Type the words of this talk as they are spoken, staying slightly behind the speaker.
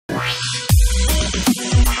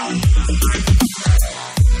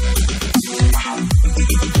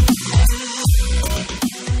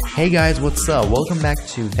Hey guys, what's up? Welcome back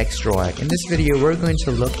to Dexteroid. In this video, we're going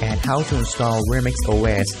to look at how to install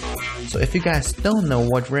RemixOS. So if you guys don't know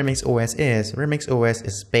what RemixOS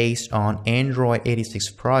is based on Android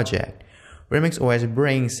 86 project. RemixOS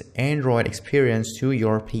brings Android experience to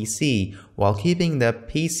your PC while keeping the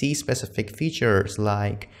PC specific features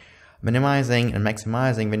like minimizing and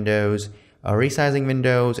maximizing windows, resizing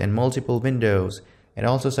windows and multiple windows. It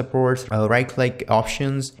also supports right-click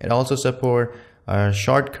options. It also supports a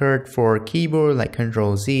shortcut for keyboard like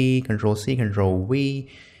Ctrl-Z, Ctrl-C, Ctrl-V,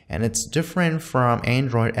 and it's different from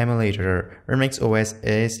Android emulator. RemixOS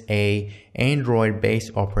is a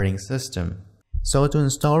Android-based operating system. So to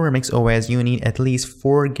install RemixOS, you need at least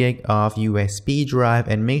 4 GB of USB drive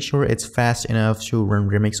and make sure it's fast enough to run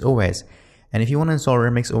RemixOS. And if you want to install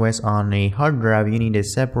RemixOS on a hard drive, you need a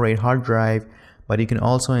separate hard drive, but you can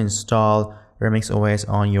also install RemixOS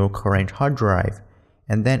on your current hard drive.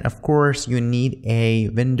 And then of course you need a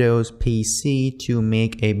Windows PC to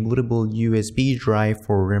make a bootable USB drive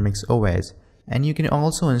for RemixOS. And you can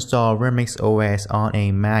also install RemixOS on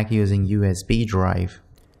a Mac using USB drive.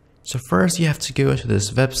 So first you have to go to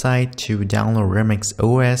this website to download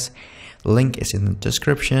RemixOS. Link is in the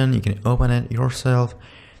description. You can open it yourself.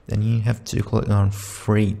 Then you have to click on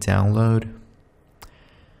free download.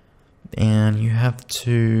 And you have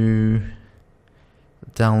to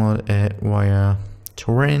download it via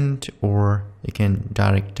torrent, or you can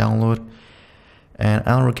direct download, and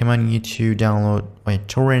I'll recommend you to download by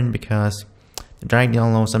torrent because the direct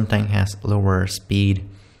download sometimes has lower speed.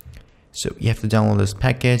 So you have to download this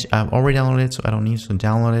package. I've already downloaded it, so I don't need to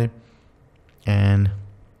download it. And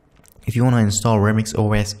if you want to install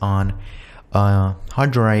RemixOS on a hard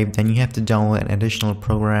drive, then you have to download an additional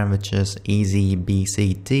program which is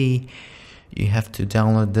EasyBCD. You have to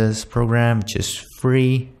download this program, which is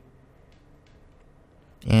free.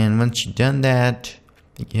 And once you've done that,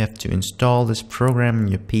 you have to install this program on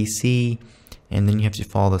your PC, and then you have to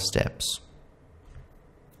follow the steps.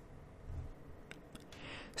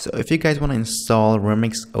 So if you guys want to install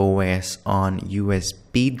RemixOS on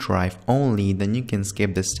USB drive only, then you can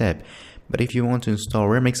skip this step. But if you want to install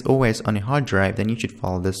RemixOS on a hard drive, then you should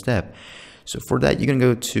follow this step. So for that, you can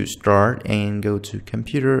go to Start and go to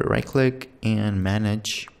Computer, right click and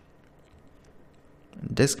Manage,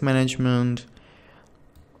 Disk Management.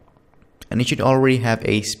 And you should already have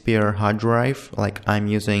a spare hard drive, like I'm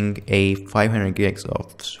using a 500 gigs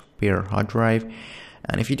of spare hard drive.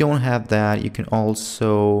 And if you don't have that, you can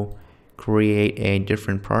also create a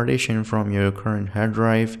different partition from your current hard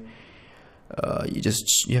drive.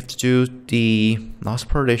 You have to do the last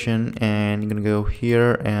partition, and you're gonna go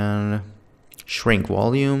here and shrink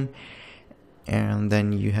volume, and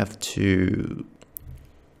then you have to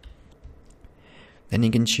then you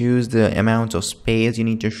can choose the amount of space you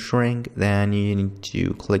need to shrink. Then you need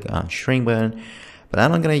to click on shrink button, but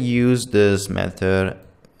I'm not gonna use this method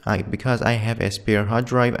because I have a spare hard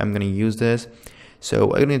drive. I'm gonna use this. So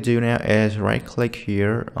what I'm gonna do now is right click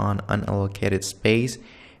here on unallocated space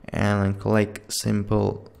and then click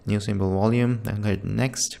new simple volume, then click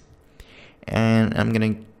next, and I'm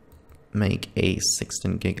gonna make a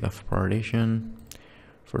 16 gig of partition.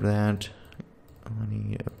 For that I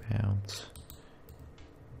need about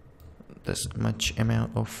this much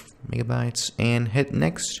amount of megabytes, and hit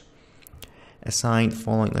next. Assign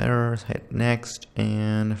following letters, hit next,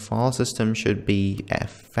 and file system should be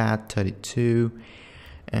FAT32,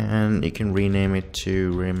 and you can rename it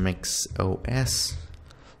to RemixOS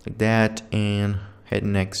like that, and hit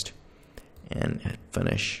next and hit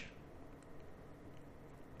finish.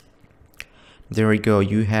 There we go,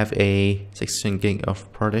 you have a 16 gig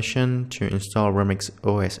of partition to install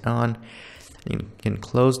RemixOS on. You can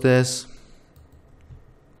close this.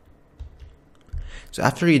 So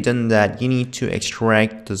after you've done that, you need to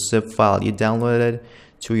extract the zip file you downloaded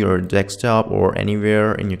to your desktop or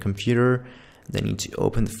anywhere in your computer. Then you need to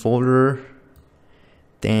open the folder,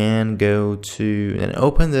 then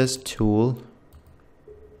open this tool,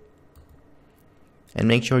 and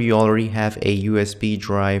make sure you already have a USB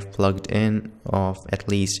drive plugged in of at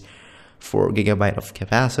least 4 GB of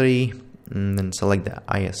capacity. And then select the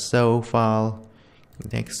ISO file,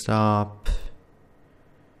 desktop.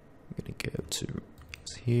 You're gonna go to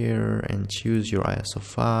here and choose your ISO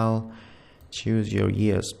file, choose your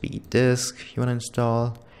USB disk you want to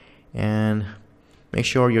install, and make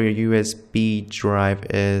sure your USB drive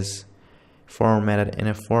is formatted in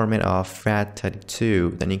a format of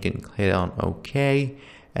FAT32. Then you can hit on OK,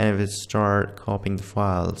 and it will start copying the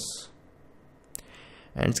files.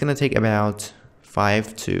 And it's gonna take about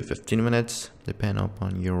 5 to 15 minutes, depending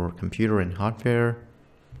upon your computer and hardware.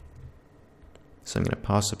 So I'm gonna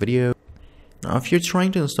pause the video. Now if you're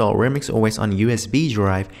trying to install RemixOS on USB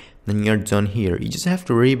drive, then you're done here. You just have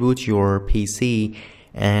to reboot your PC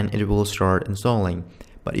and it will start installing.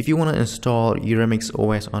 But if you want to install your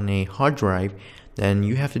RemixOS on a hard drive, then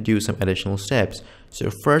you have to do some additional steps.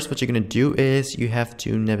 So first, what you're going to do is you have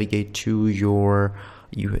to navigate to your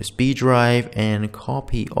USB drive and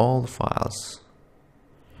copy all the files.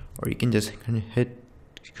 Or you can just hit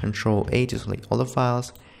Control A to select all the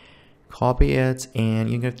files, copy it, and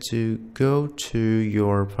you have to go to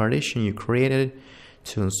your partition you created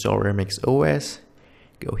to install RemixOS.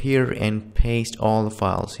 Go here and paste all the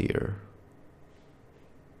files here.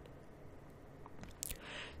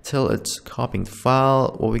 Till it's copying the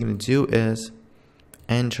file, what we're going to do is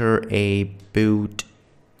enter a boot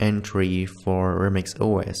entry for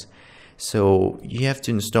RemixOS. So you have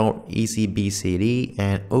to install ECBCD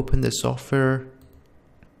and open the software.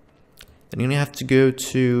 Then you're going to have to go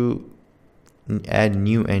to add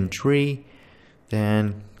new entry,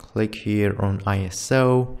 then click here on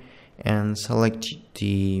ISO and select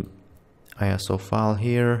the ISO file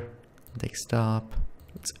here, desktop,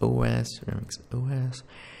 it's OS, RemixOS,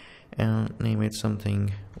 and name it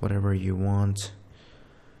something, whatever you want,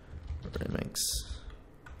 Remix.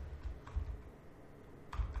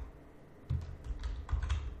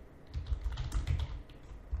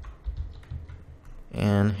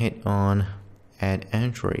 And hit on add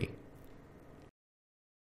entry.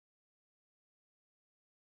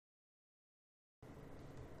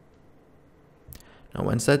 Now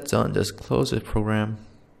once that's done, just close the program.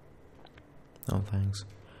 No thanks.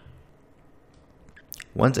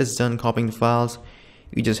 Once it's done copying the files,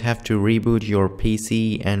 you just have to reboot your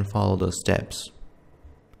PC and follow the steps.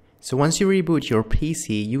 So once you reboot your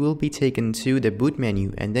PC, you will be taken to the boot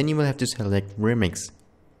menu and then you will have to select Remix.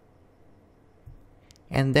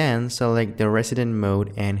 And then select the resident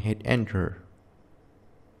mode and hit enter.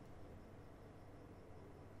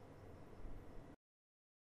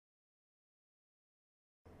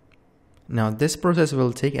 Now this process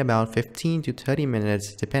will take about 15 to 30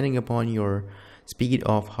 minutes depending upon your speed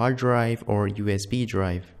of hard drive or USB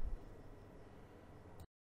drive.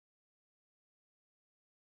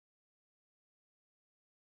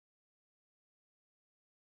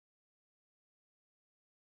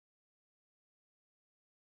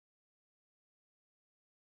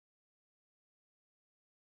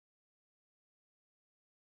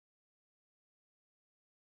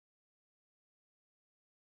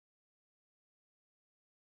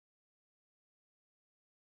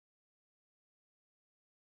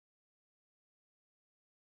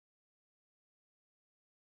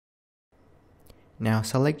 Now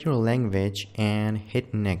select your language and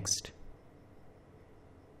hit next.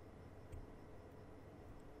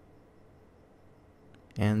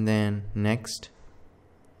 And then next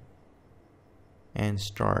and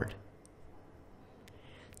start.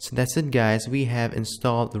 So that's it guys, we have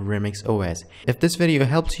installed the RemixOS. If this video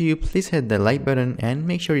helped you, please hit the like button and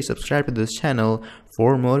make sure you subscribe to this channel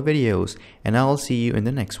for more videos, and I'll see you in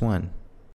the next one.